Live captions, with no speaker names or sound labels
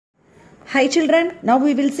Hi children, now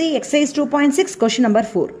we will see exercise 2.6 question number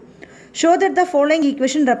 4. Show that the following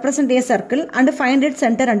equation represent a circle and find its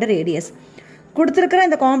center and radius. கொடுத்திருக்கிற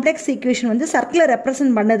இந்த complex equation வந்து சர்க்கிளை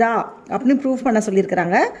represent பண்ணுதா அப்படின்னு prove பண்ண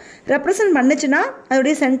சொல்லியிருக்கிறாங்க. Represent பண்ணுச்சுன்னா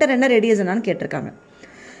அதோடைய centre என்ன ரேடியஸ் என்னன்னு கேட்டிருக்காங்க.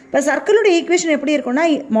 இப்போ சர்க்கிளோட ஈக்குவேஷன் எப்படி இருக்கும்னா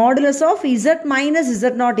modulus of z minus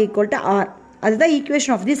z not equal to r. அதுதான்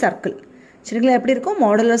ஈக்குவேஷன் ஆஃப் தி சர்க்கிள். சரிங்களா? எப்படி இருக்கும்?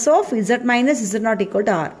 Modulus of z minus z not equal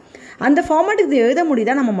to r. அந்த ஃபார்மேட்டுக்கு இது எழுத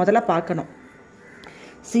முடியுதா நம்ம முதல்ல பார்க்கணும்.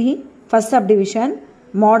 C first subdivision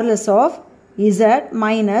modulus of z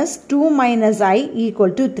minus 2 minus i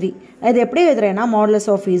equal to 3. இது எப்படி எழுதுறேன்னா மாடுலஸ்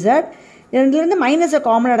ஆஃப் z இதுலேருந்து மைனஸை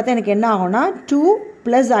காமன் எடுத்தால் எனக்கு என்ன ஆகும்னா 2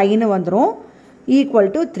 ப்ளஸ் ஐன்னு வந்துடும் ஈக்குவல்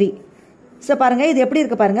டு 3. ஸோ பாருங்கள் இது எப்படி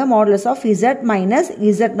இருக்குது பாருங்கள் modulus of z minus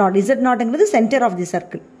z not. z நாட்டுங்கிறது centre of the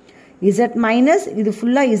circle. z minus இது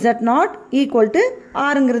ஃபுல்லாக z நாட் ஈக்குவல் டு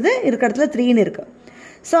ஆறுங்கிறது இருக்க இடத்துல 3ன்னு இருக்குது.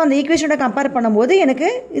 ஸோ அந்த ஈக்குவேஷனோட கம்பேர் பண்ணும்போது எனக்கு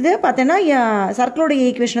இது பார்த்தீங்கன்னா சர்க்கிளோட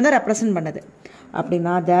ஈக்குவேஷனை தான் ரெப்ரசன்ட் பண்ணுது.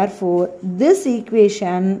 அப்படின்னா therefore this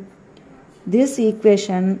equation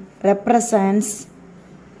represents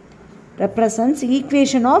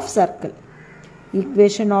equation of circle,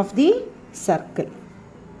 equation of the circle.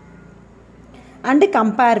 and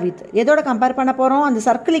compare with எதோட கம்பேர் பண்ண போகிறோம்? அந்த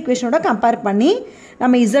சர்க்கிள் ஈக்குவேஷனோட கம்பேர் பண்ணி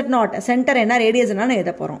நம்ம z நாட் சென்டர் என்ன ரேடியஸ் என்னன்னு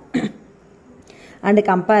எழுத போகிறோம். and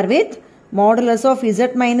compare with modulus of z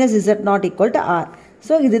minus z not equal to r.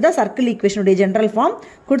 So இதுதான் சர்க்கிள் ஈக்குவேஷனுடைய ஜென்ரல் ஃபார்ம்.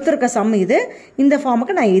 கொடுத்துருக்க சம் இது. இந்த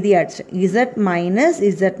ஃபார்முக்கு நான் எழுதியாச்சு. z minus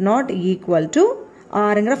z not equal to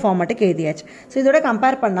ஆருங்கிற ஃபார்மேட்டுக்கு எழுதியாச்சு. ஸோ இதோட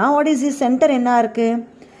கம்பேர் பண்ணால் வாட் இஸ் இஸ் சென்டர் என்ன இருக்குது?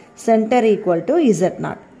 Centre equal to z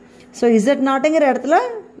not. So z நாட்டுங்கிற இடத்துல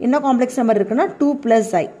என்ன காம்ப்ளெக்ஸ் நம்பர் இருக்குன்னா 2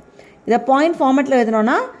 ப்ளஸ் i. இதை பாயிண்ட் ஃபார்மேட்டில்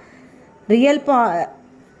எழுதணும்னா ரியல்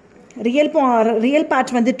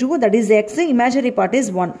பார்ட் வந்து 2, that is x, imaginary part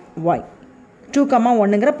is 1, y.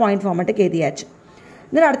 2,1ங்கிற point ஃபார்மேட்டுக்கு எழுதியாச்சு.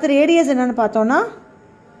 தென் அடுத்த ரேடியஸ் என்னென்னு பார்த்தோன்னா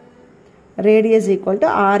radius equal to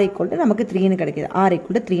R equal to நமக்கு 3ன்னு கிடைக்கிது. ஆர்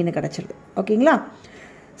ஈக்குவல் டு 3ன்னு கிடச்சிருது. ஓகேங்களா?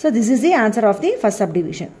 So this is the answer of the first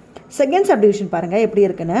subdivision. Second subdivision பாருங்கள் எப்படி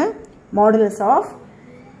இருக்குன்னு. Modulus of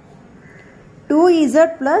 2z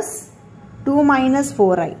plus 2 minus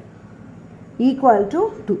 4i equal to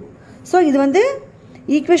 2. So இது வந்து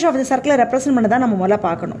ஈக்குவேஷன் ஆஃப் த சர்க்கிளை ரெப்ரசென்ட் பண்ண தான் நம்ம முதல்ல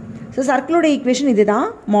பார்க்கணும். ஸோ சர்க்கிளோட ஈக்குவேஷன் இது தான்.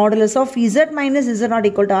 Modulus of z minus z not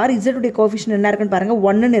equal to R. இசட்டுடைய கோஃபிஷன் என்ன இருக்குன்னு பாருங்கள்,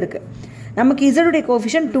 1ன்னு இருக்குது. நமக்கு இசட்டுடைய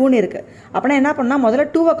கோஃபிஷன் 2ன்னு இருக்குது. அப்படின்னா என்ன பண்ணால் முதல்ல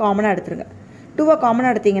 2வை காமனாக எடுத்துருங்க. 2வை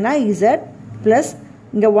காமனாக எடுத்திங்கன்னா z ப்ளஸ்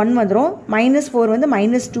இங்கே 1 வந்துடும். -4 வந்து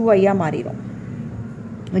 -2i மாறிடும்,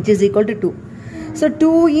 which is equal to 2. So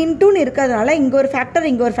 2 இன்ட்டுன்னு இருக்கிறதுனால இங்கே ஒரு ஃபேக்டர்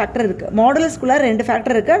இங்கே ஒரு ஃபேக்டர் இருக்குது. மாடுலஸ்குள்ளே 2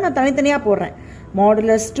 ஃபேக்டர் இருக்குது. நான் தனித்தனியாக போடுறேன்.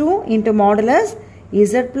 Modulus 2 into modulus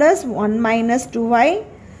z plus 1 minus 2i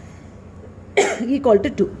equal to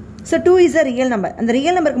 2. So 2 is a real number. அந்த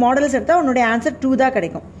ரியல் நம்பருக்கு மாடுலஸ் எடுத்தால் உன்னுடைய ஆன்சர் 2 தான்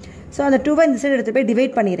கிடைக்கும். ஸோ அந்த 2வை இந்த சைடு எடுத்து போய்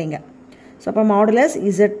டிவைட் பண்ணிடுறீங்க. ஸோ அப்போ modulus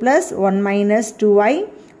z plus 1 minus 2i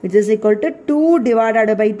which is equal to 2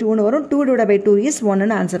 divided by 2ன்னு வரும். 2 divided by 2 is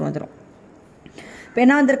 1ன்னு ஆன்சர் வந்துடும். இப்போ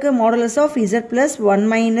என்ன வந்திருக்கு? Modulus of z plus 1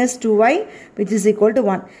 minus 2i which is equal to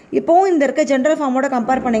 1. இப்போவும் இந்த இருக்க ஜென்ரல் ஃபார்மோட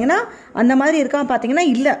கம்பேர் பண்ணிங்கன்னா அந்த மாதிரி இருக்கா பார்த்தீங்கன்னா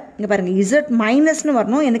இல்லை. இங்கே பாருங்கள் z மைனஸ்னு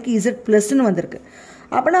வரணும், எனக்கு z ப்ளஸ்ன்னு வந்திருக்கு.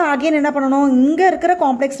 அப்படின்னா அகைன் என்ன பண்ணணும்? இங்கே இருக்கிற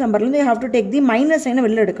காம்ப்ளெக்ஸ் நம்பர்லேருந்து you have to take the minus சைனை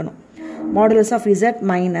வெளில எடுக்கணும். மாடுலஸ் ஆஃப் z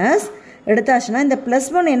மைனஸ் எடுத்தாச்சுன்னா இந்த ப்ளஸ்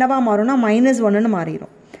 1 என்னவா மாறும்னா -1ன்னு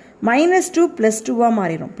மாறிடும். -2 ப்ளஸ் 2வாக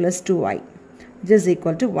மாறிடும், plus 2i which is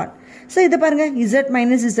equal to 1. So இது பாருங்கள் z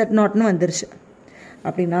மைனஸ் z நாட்னு வந்துருச்சு.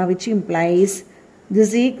 அப்படின்னா which implies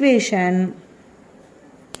this equation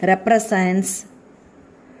represents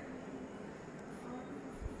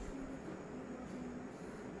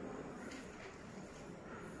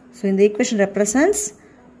so in the equation represents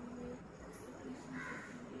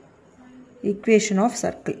equation of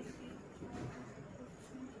circle.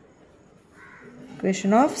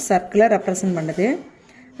 equation of circle represent பண்ணுது.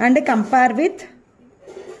 and compare with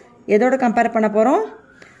எதோட compare பண்ண போகிறோம்?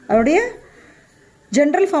 அதோடைய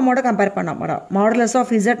general ஃபார்மோட compare பண்ண போகிறோம். Modulus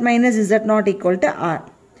of z minus z not equal to R.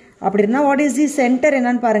 அப்படின்னா what is the centre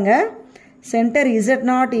என்னன்னு பாருங்கள். Centre z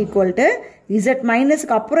not equal to z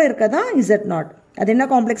மைனஸ்க்கு அப்புறம் இருக்கதான் z நாட். அது என்ன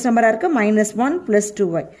காம்ப்ளெக்ஸ் நம்பராக இருக்குது? -1 ப்ளஸ்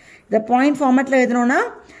 2i. இந்த பாயிண்ட் ஃபார்மேட்டில் எழுதணும்னா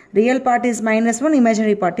real part is -1,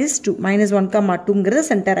 imaginary part is 2. -1,2ங்கிறது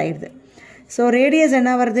centre ஆயிடுது. ஸோ ரேடியஸ்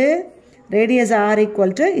என்ன வருது? ரேடியஸ் ஆர்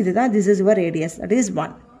ஈக்குவல் டு இதுதான். This is your radius, that is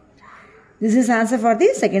 1. This is answer for the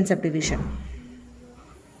second subdivision.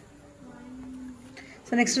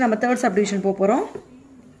 So next நம்ம third subdivision போக போகிறோம்.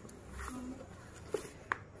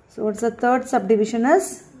 So what's the third subdivision is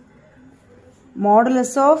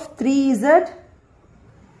modulus of 3z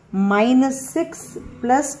minus 6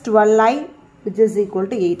 plus 12i which is equal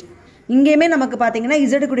to 8. இங்கேயுமே நமக்கு பார்த்தீங்கன்னா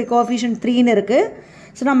z கூடிய coefficient 3ன்னு இருக்குது.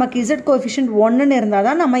 So நமக்கு z coefficient 1ன்னு இருந்தால்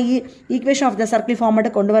தான் நம்ம ஈக்குவேஷன் ஆஃப் த சர்க்கிள்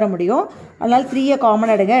ஃபார்மேட்டை கொண்டு வர முடியும். அதனால் 3யை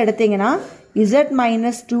காமன் எடுத்தீங்கன்னா z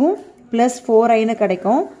மைனஸ் 2 ப்ளஸ் 4i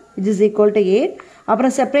கிடைக்கும், which is equal to 8.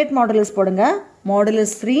 அப்புறம் செப்பரேட் மாடுலஸ் போடுங்க.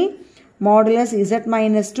 Modulus 3 modulus z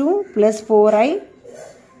minus 2 plus 4i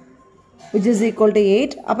which is equal to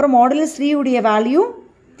 8. அப்புறம் மாடுலஸ் 3 உடைய வேல்யூ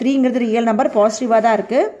 3ங்கிறது ரியல் நம்பர், பாசிட்டிவாக தான்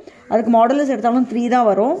இருக்குது. அதுக்கு மாடுலஸ் எடுத்தாலும் 3 தான்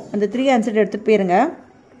வரும். அந்த 3 ஆன்சர் எடுத்துகிட்டு போயிருங்க.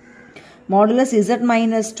 Modulus z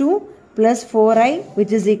minus 2 plus 4i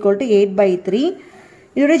which is equal to 8/3.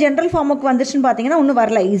 இதோடைய ஜென்ரல் ஃபார்முக்கு வந்துச்சுன்னு பார்த்தீங்கன்னா ஒன்றும்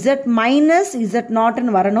வரல, z மைனஸ்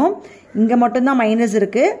z0ன்னு வரணும். இங்கே மட்டும்தான் மைனஸ்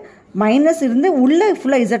இருக்குது. மைனஸ் இருந்து உள்ளே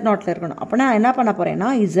ஃபுல்லாக z0ல இருக்கணும். அப்போ நான் என்ன பண்ண போகிறேன்னா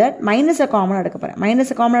z மைனஸை காமன் எடுக்க போகிறேன்.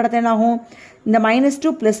 மைனஸை காமன் எடுத்த என்ன ஆகும், இந்த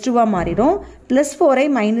 -2 +2 மாறிடும், ப்ளஸ் 4i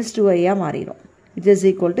 -2i மாறிடும், which is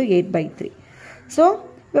equal to 8/3. So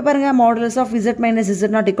இப்போ பாருங்கள், modulus of z minus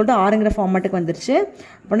z0 equal to ஆறுங்கிற ஃபார்மேட்டுக்கு வந்துருச்சு.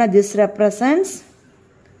 அப்படின்னா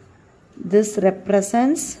this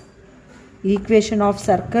represents equation of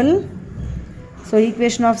circle. So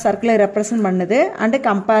equation of சர்க்கிளை represent பண்ணுது. அண்டு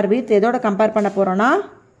கம்பேர் வித் எதோட கம்பேர் பண்ண போகிறோன்னா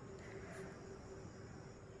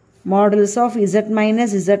modulus of z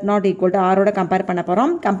minus z0 equal to ஆரோட compare பண்ண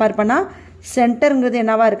போகிறோம். கம்பேர் பண்ணால் சென்டருங்கிறது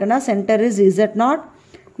என்னவா இருக்குன்னா, centre is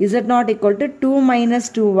z0 equal to 2 minus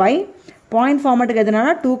 2y. Point ஃபார்மேட்டுக்கு எதுனா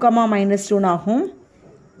 2, -2 ஆகும்.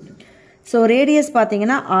 ஸோ ரேடியஸ்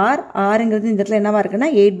பார்த்தீங்கன்னா ஆறுங்கிறது இந்த இடத்துல என்னவா இருக்குன்னா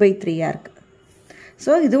 8/3 இருக்குது.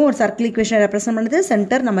 ஸோ இதுவும் ஒரு சர்க்கிள் ஈக்குவேஷன் ரெப்ரசன்ட் பண்ணுது.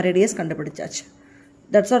 சென்டர் நம்ம ரேடியஸ் கண்டுபிடிச்சாச்சு.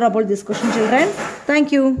 That's all about this question children.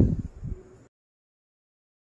 Thank you.